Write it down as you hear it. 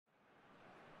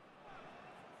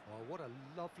What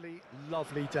a lovely,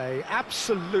 lovely day.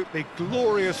 Absolutely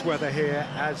glorious weather here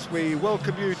as we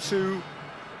welcome you to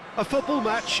a football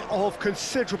match of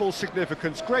considerable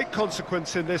significance, great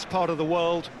consequence in this part of the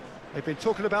world. They've been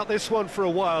talking about this one for a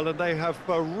while and they have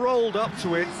rolled up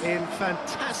to it in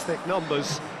fantastic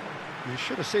numbers. You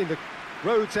should have seen the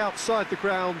roads outside the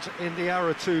ground in the hour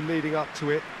or two leading up to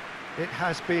it. It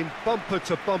has been bumper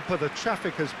to bumper, the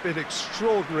traffic has been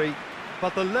extraordinary.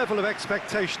 But the level of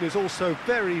expectation is also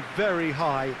very, very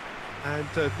high. And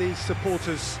these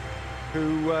supporters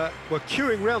who were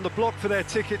queuing round the block for their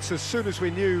tickets as soon as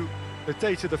we knew the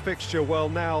date of the fixture, well,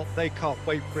 now they can't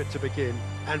wait for it to begin.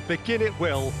 And begin it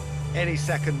will any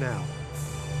second now.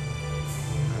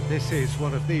 And this is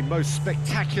one of the most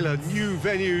spectacular new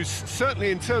venues,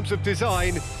 certainly in terms of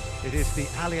design. It is the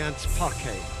Allianz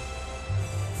Parque.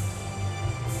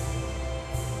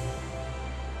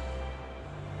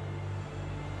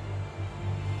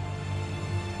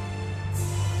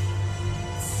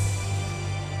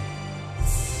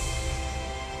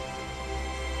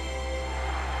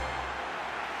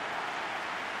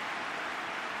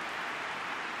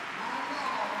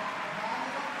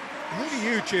 Who do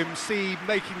you, Jim, see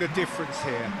making the difference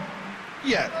here?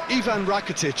 Yeah, Ivan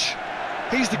Rakitic.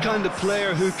 He's the kind of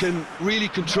player who can really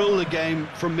control the game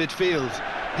from midfield.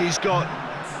 He's got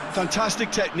fantastic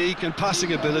technique and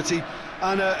passing ability,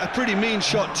 and a pretty mean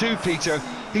shot too, Peter.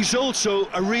 He's also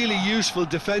a really useful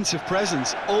defensive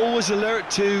presence, always alert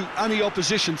to any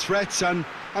opposition threats and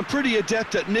pretty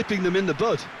adept at nipping them in the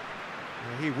bud.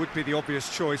 Well, he would be the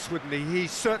obvious choice, wouldn't he? He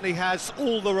certainly has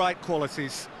all the right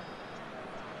qualities.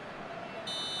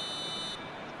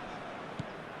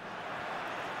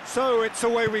 So it's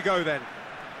away we go then.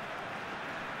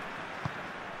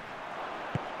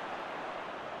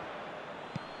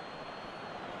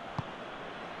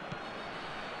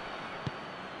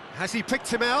 Has he picked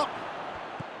him out?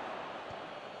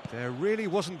 There really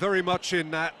wasn't very much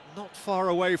in that, not far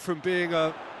away from being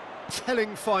a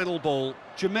telling final ball.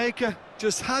 Jamaica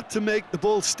just had to make the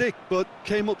ball stick, but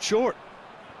came up short.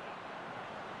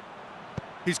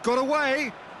 He's got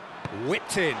away,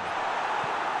 whipped in.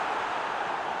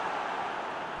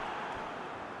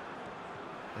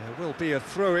 There will be a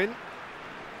throw-in.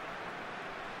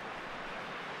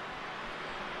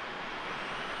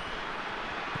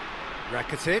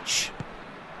 Rakitic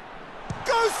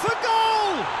goes for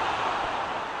goal!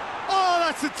 Oh,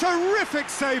 that's a terrific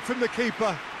save from the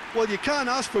keeper. Well, you can't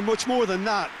ask for much more than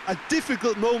that. A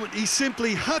difficult moment he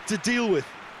simply had to deal with.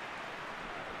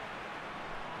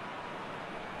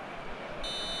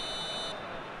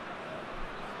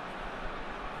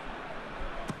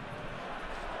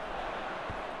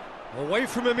 Away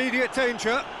from immediate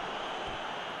danger.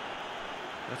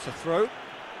 That's a throw.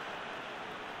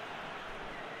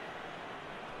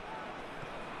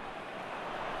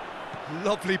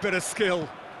 Lovely bit of skill.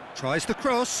 Tries the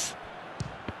cross.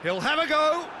 He'll have a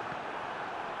go.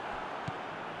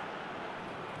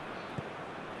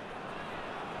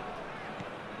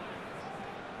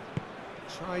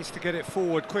 Tries to get it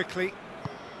forward quickly.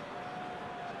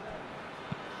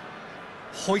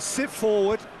 Hoists it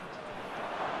forward.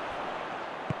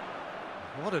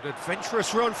 What an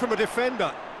adventurous run from a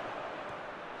defender.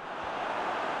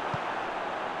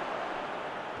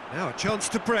 Now a chance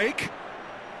to break.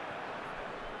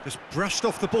 Just brushed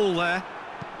off the ball there.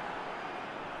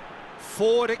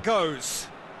 Forward it goes.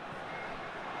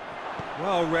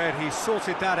 Well read, he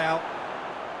sorted that out.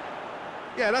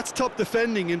 Yeah, that's top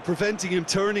defending and preventing him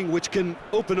turning, which can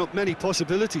open up many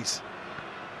possibilities.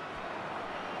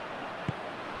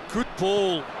 Good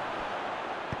ball.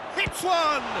 Hits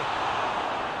one!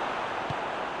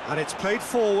 And it's played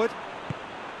forward.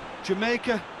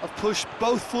 Jamaica have pushed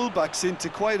both fullbacks into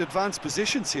quite advanced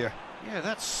positions here. Yeah,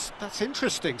 that's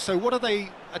interesting. So what are they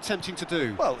attempting to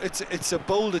do? Well, it's a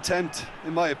bold attempt,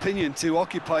 in my opinion, to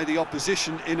occupy the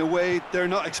opposition in a way they're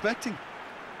not expecting.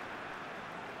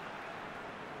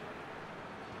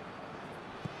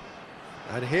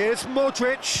 And here's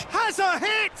Modric. Has a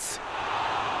hit!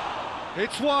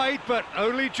 It's wide, but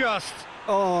only just.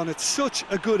 Oh, and it's such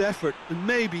a good effort, and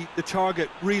maybe the target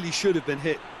really should have been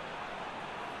hit.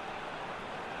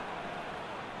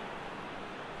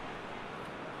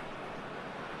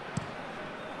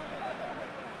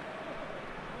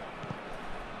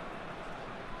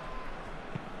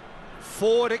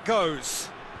 Forward it goes.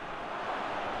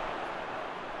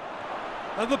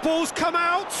 And the ball's come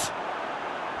out!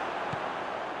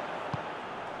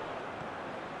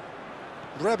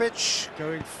 Rebic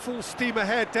going full steam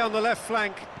ahead down the left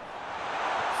flank.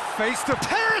 Face to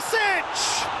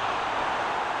Perisic!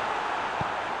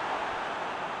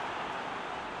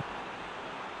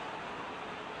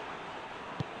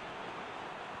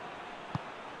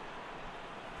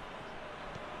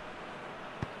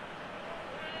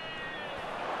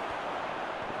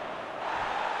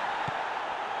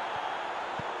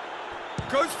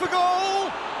 Goes for goal!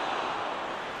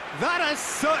 That has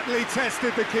certainly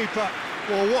tested the keeper.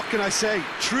 Well, what can I say?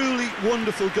 Truly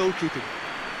wonderful goalkeeping.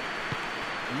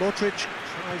 Modric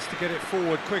tries to get it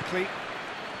forward quickly.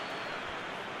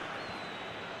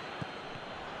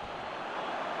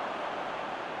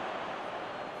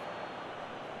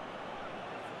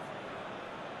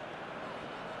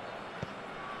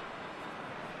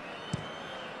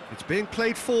 It's being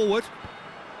played forward.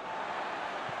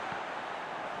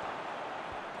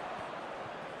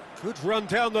 Good run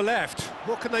down the left.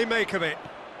 What can they make of it?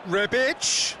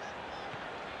 Rebic.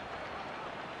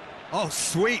 Oh,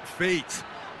 sweet feet.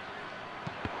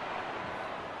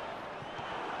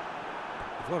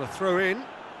 They've got a throw in.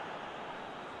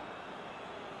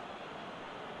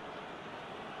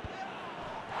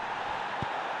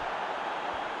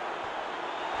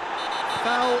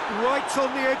 Foul right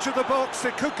on the edge of the box.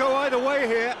 It could go either way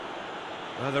here.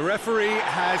 The referee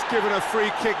has given a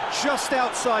free kick just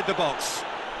outside the box.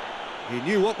 He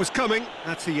knew what was coming.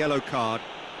 That's a yellow card.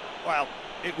 Well,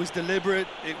 it was deliberate,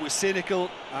 it was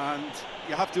cynical, and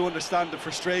you have to understand the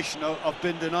frustration of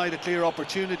being denied a clear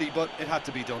opportunity, but it had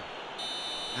to be done.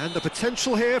 And the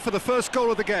potential here for the first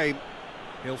goal of the game.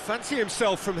 He'll fancy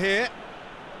himself from here.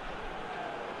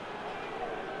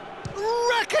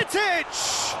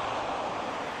 Rakitic!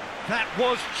 That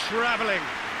was travelling.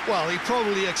 Well, he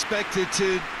probably expected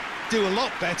to do a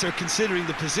lot better considering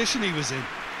the position he was in.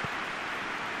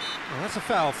 Well, that's a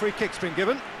foul. Free kick's been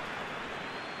given.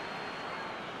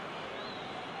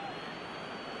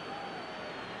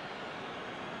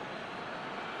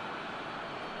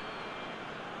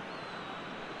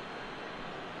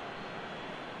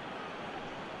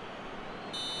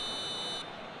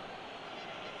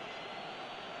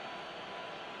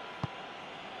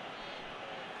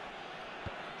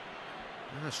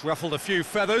 That's ruffled a few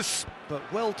feathers, but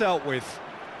well dealt with.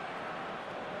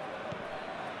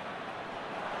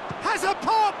 Has a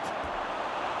pop!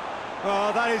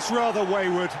 Oh, that is rather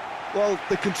wayward. Well,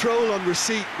 the control on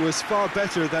receipt was far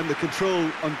better than the control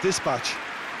on dispatch.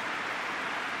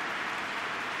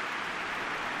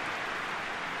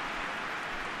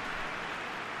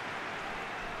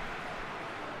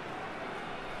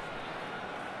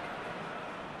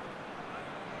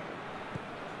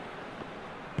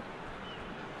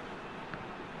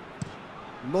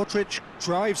 Modric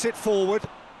drives it forward,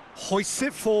 hoists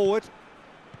it forward.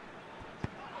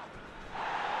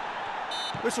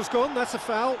 Whistle's gone, that's a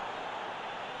foul.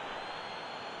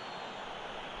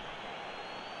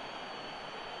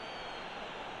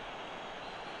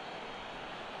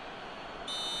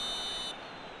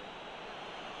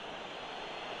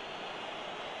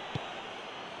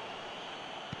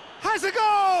 Has a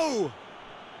go!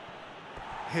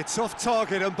 Hits off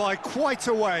target and by quite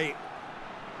a way.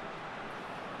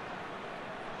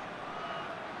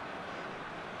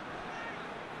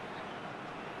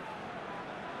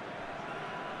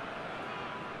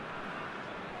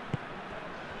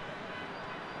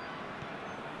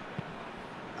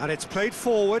 And it's played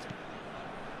forward.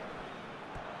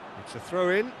 It's a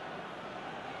throw-in.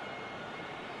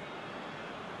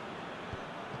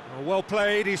 Oh, well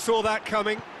played, he saw that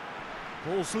coming.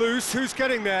 Ball's loose, who's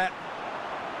getting there?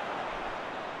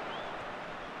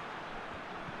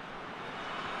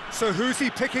 So who's he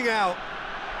picking out?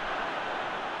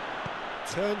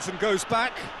 Turns and goes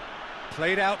back.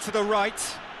 Played out to the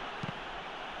right.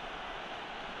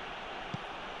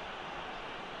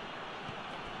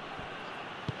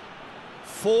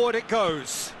 Forward it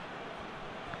goes.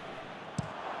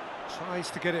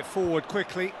 Tries to get it forward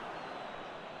quickly.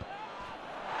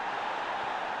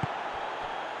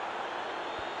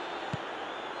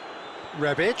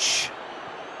 Rebic.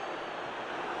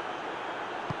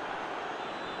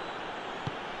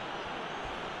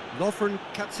 Lovren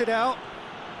cuts it out.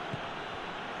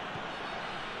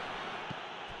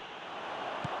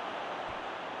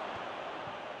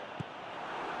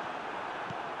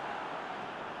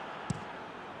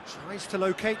 Tries to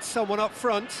locate someone up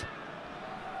front.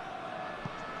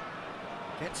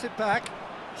 Gets it back,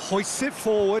 hoists it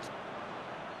forward.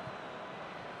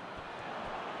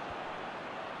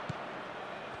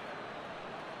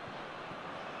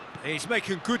 He's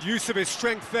making good use of his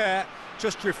strength there,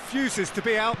 just refuses to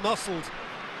be out-muscled.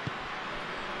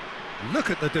 Look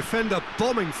at the defender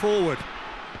bombing forward.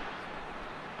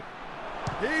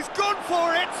 He's gone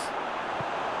for it!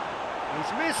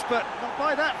 He's missed, but not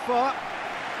by that far.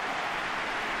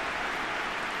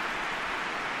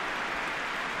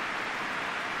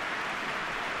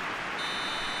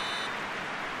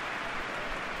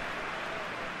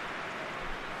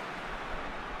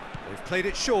 They've played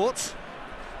it short.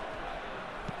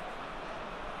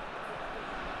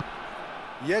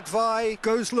 Jedvaj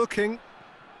goes looking.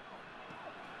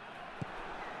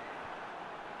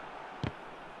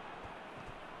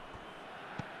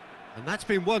 And that's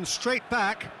been won straight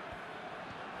back.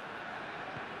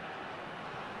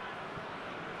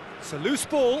 It's a loose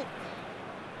ball.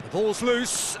 The ball's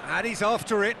loose, and he's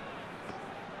after it.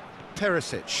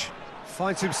 Perisic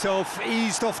finds himself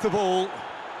eased off the ball.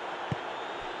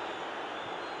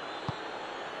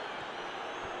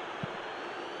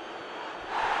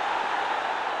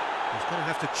 He's going to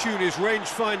have to tune his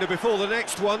rangefinder before the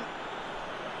next one.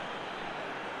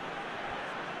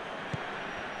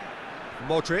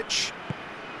 Modric.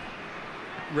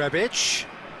 Rebic.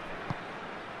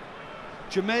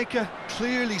 Jamaica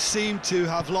clearly seem to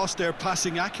have lost their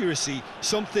passing accuracy,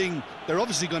 something they're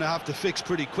obviously going to have to fix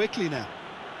pretty quickly now.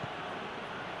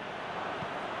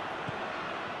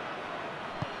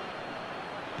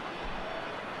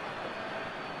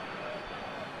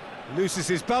 Loses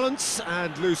his balance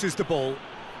and loses the ball.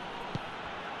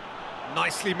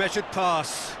 Nicely measured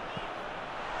pass.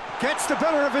 Gets the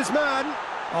better of his man.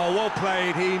 Oh, well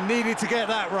played. He needed to get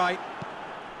that right.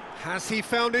 Has he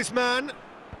found his man?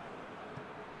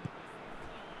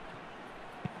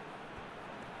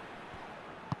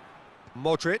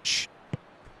 Modric.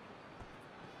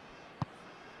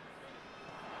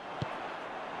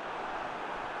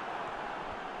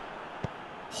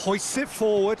 Hoists it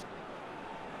forward.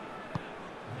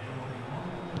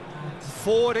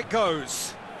 Forward it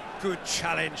goes. Good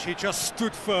challenge, he just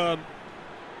stood firm.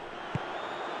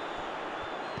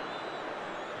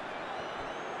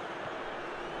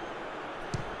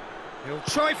 He'll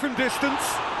try from distance.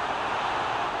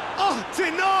 Oh,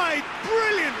 denied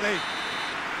brilliantly!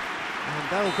 And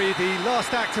that'll be the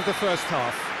last act of the first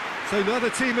half. So neither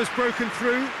team has broken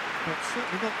through, but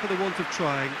certainly not for the want of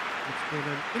trying. It's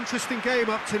been an interesting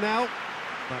game up to now,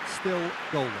 but still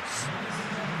goalless.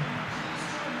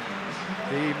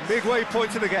 The midway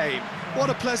point of the game. What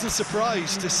a pleasant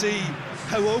surprise to see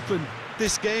how open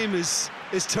this game is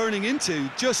turning into.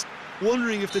 Just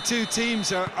wondering if the two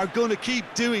teams are going to keep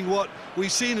doing what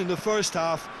we've seen in the first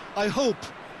half. I hope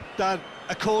that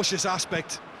a cautious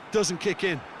aspect doesn't kick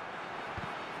in.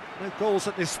 No goals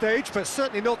at this stage, but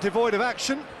certainly not devoid of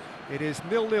action. It is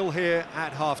 0-0 here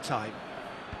at half-time.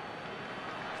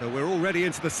 So we're already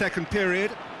into the second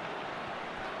period.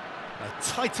 A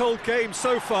tight old game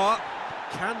so far.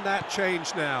 Can that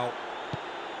change now?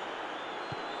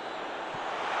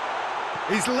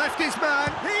 He's left his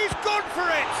man. He's gone for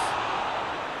it!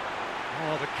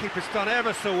 Oh, the keeper's done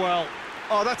ever so well.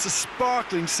 Oh, that's a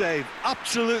sparkling save.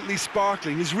 Absolutely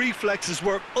sparkling. His reflexes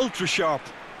were ultra-sharp.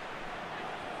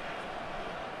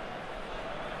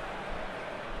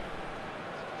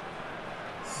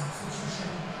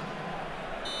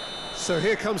 So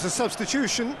here comes a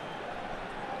substitution.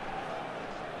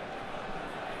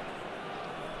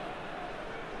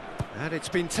 And it's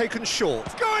been taken short.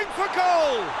 Going for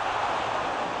goal!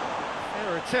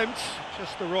 Fair attempt,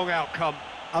 just the wrong outcome.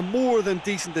 A more than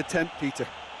decent attempt, Peter.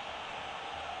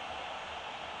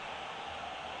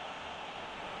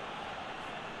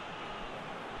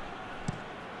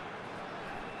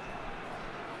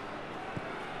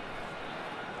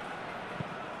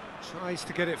 Tries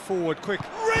to get it forward quick.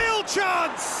 Real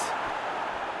chance!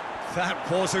 That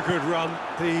was a good run.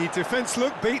 The defence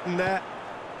looked beaten there.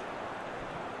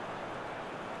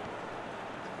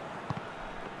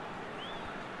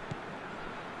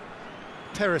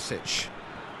 Perisic.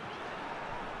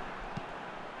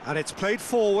 And it's played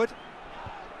forward.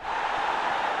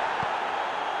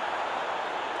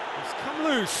 It's come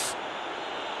loose.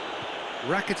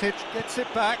 Rakitic gets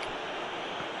it back.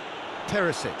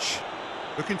 Perisic.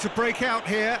 Looking to break out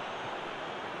here.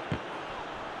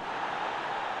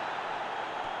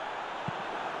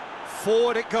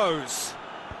 Forward it goes.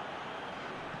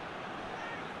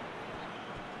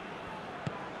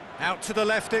 Out to the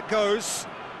left it goes.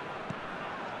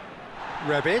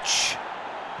 Rebic.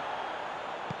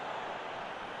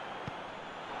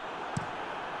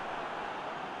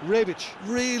 Rebic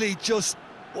really just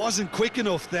wasn't quick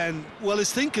enough then. Well,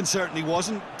 his thinking certainly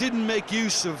wasn't. Didn't make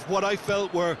use of what I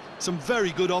felt were some very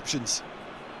good options.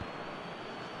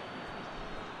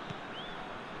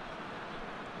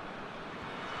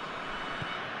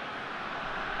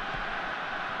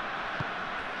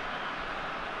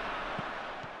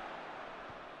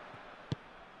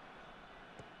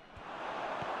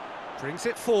 Brings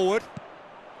it forward.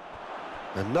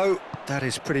 And no, that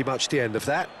is pretty much the end of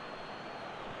that.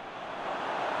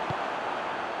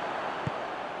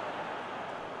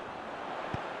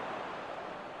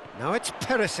 Now it's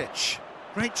Perisic.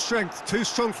 Great strength, too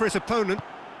strong for his opponent.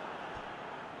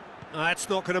 That's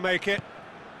not going to make it.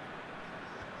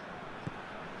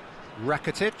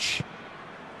 Rakitic.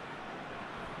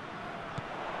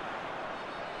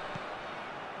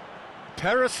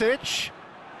 Perisic.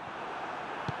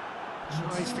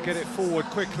 Tries to get it forward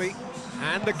quickly.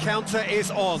 And the counter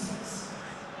is on.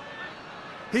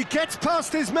 He gets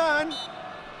past his man.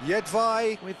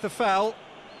 Jedvaj with the foul.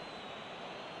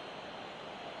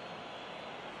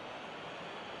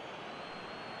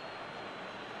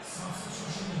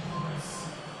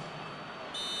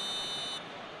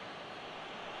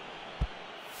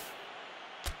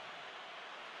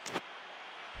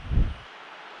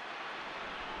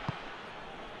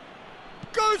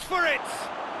 Goes for it!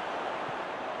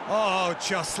 Oh,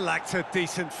 just lacked a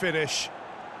decent finish.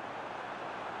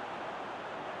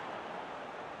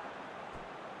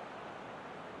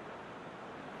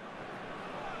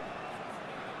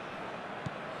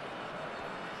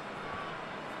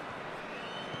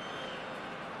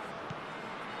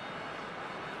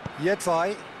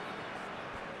 Jedvaj.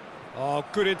 Oh,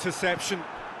 good interception.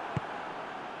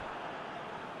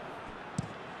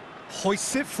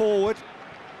 Hoists it forward.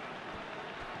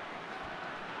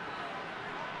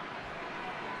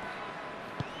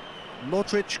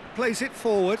 Modric plays it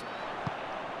forward.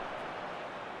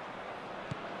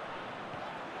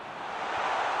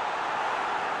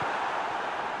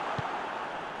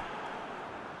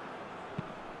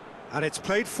 And it's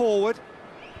played forward.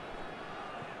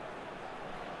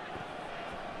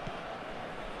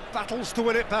 Battles to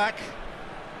win it back.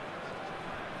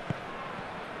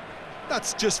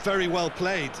 That's just very well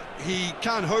played. He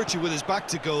can't hurt you with his back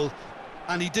to goal,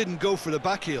 and he didn't go for the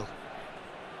back heel.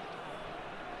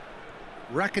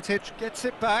 Rakitic gets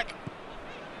it back.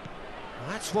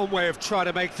 That's one way of trying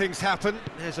to make things happen.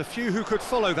 There's a few who could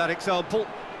follow that example.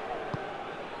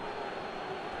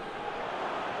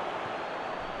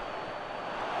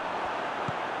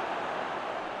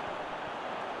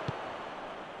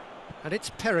 And it's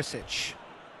Perisic.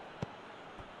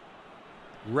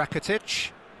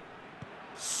 Rakitic.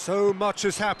 So much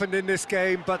has happened in this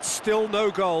game, but still no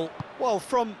goal. Well,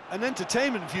 from an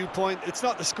entertainment viewpoint, it's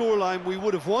not the scoreline we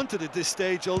would have wanted at this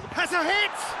stage. Has a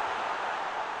hit!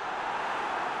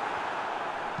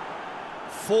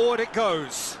 Forward it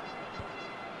goes.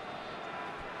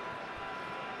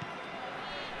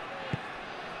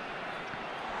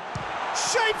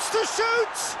 Shapes to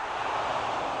shoot!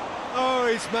 Oh,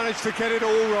 he's managed to get it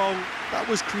all wrong. That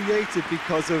was created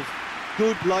because of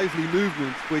good, lively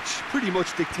movement, which pretty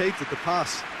much dictated the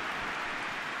pass.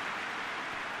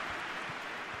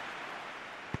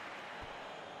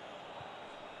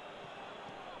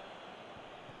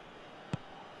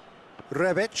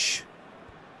 Rebic.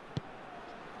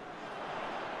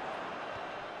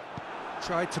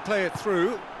 Tried to play it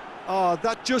through. Oh,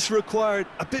 that just required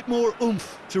a bit more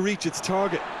oomph to reach its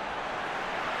target.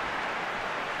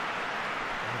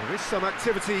 There is some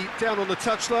activity down on the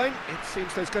touchline. It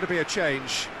seems there's going to be a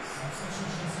change.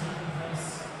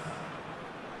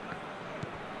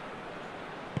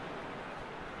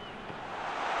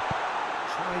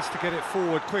 Tries to get it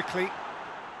forward quickly.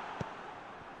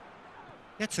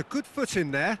 Gets a good foot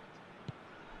in there.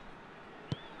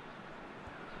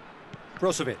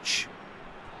 Brozovic.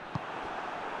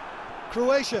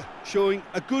 Croatia showing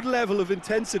a good level of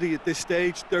intensity at this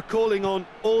stage. They're calling on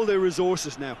all their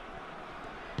resources now.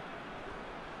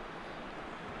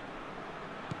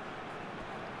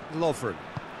 Lovren.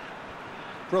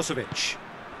 Brozovic.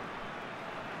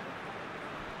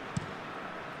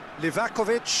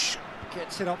 Livakovic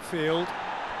gets it upfield.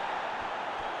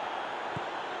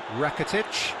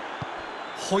 Rakitic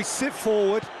hoists it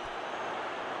forward.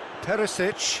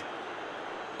 Perisic.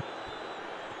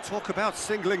 Talk about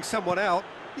singling someone out.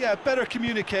 Yeah, better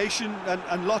communication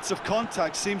and lots of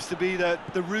contact seems to be the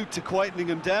route to quietening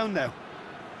him down now.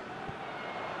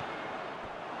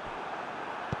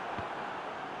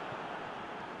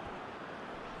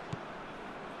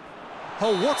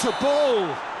 Oh, what a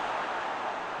ball!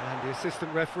 And the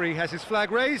assistant referee has his flag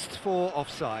raised for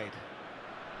offside.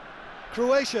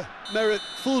 Croatia merit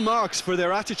full marks for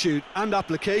their attitude and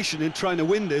application in trying to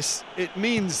win this. It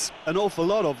means an awful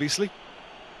lot, obviously.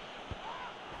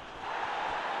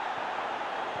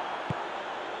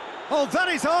 Oh, that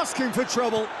is asking for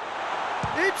trouble.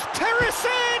 It's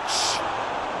Perisic!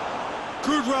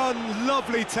 Good run,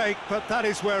 lovely take, but that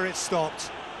is where it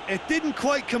stopped. It didn't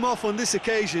quite come off on this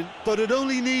occasion, but it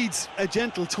only needs a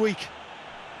gentle tweak.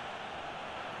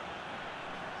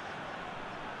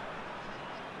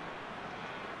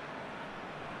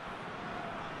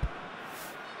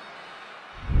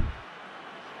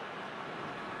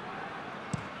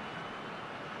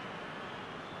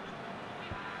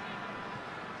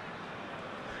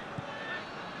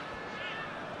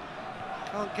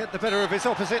 Can't Can't get the better of his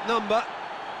opposite number.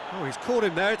 Oh, he's caught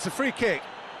him there, it's a free kick.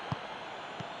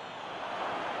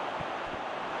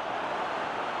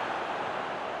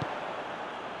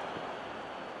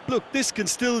 Look, this can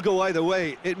still go either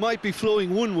way. It might be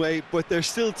flowing one way, but there's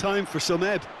still time for some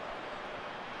ebb.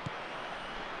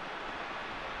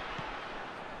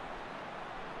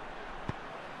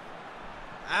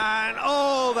 And,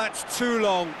 oh, that's too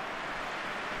long.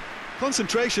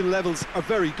 Concentration levels are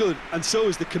very good, and so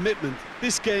is the commitment.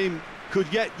 This game could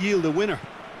yet yield a winner.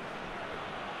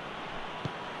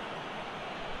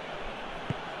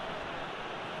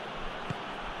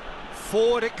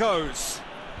 Forward it goes.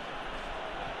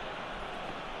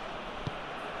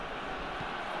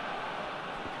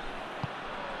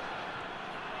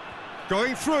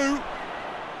 Going through.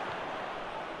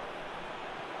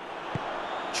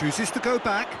 Chooses to go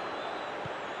back.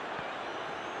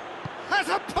 Has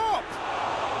a pop!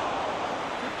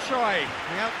 Good try.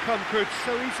 The outcome could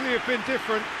so easily have been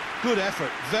different. Good effort,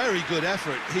 very good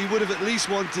effort. He would have at least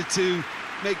wanted to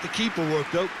make the keeper work,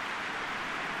 though.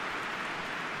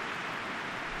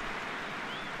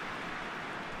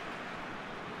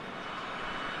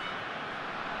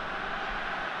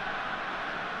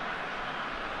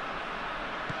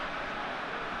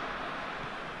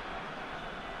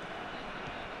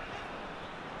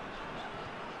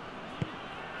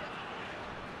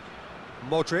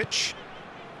 Modric,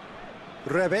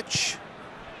 Rebic,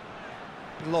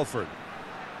 Lovren.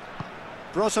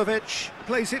 Brozovic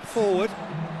plays it forward,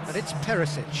 and it's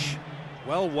Perisic.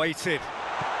 Well weighted.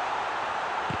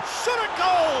 Shot at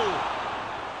goal!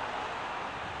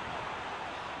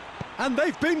 And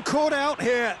they've been caught out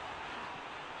here.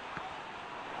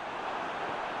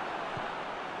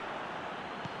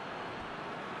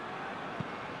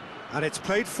 And it's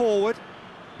played forward.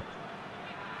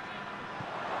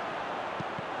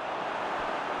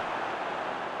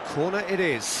 Corner it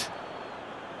is.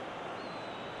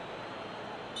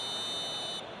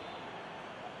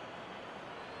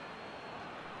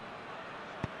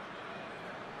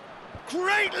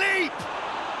 Great leap!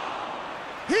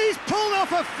 He's pulled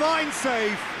off a fine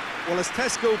save. Well, as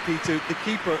test goalkeeper, the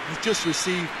keeper has just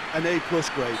received an A+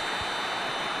 grade.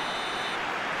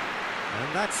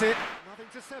 And that's it. Nothing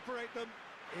to separate them.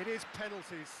 It is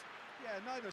penalties. Yeah, neither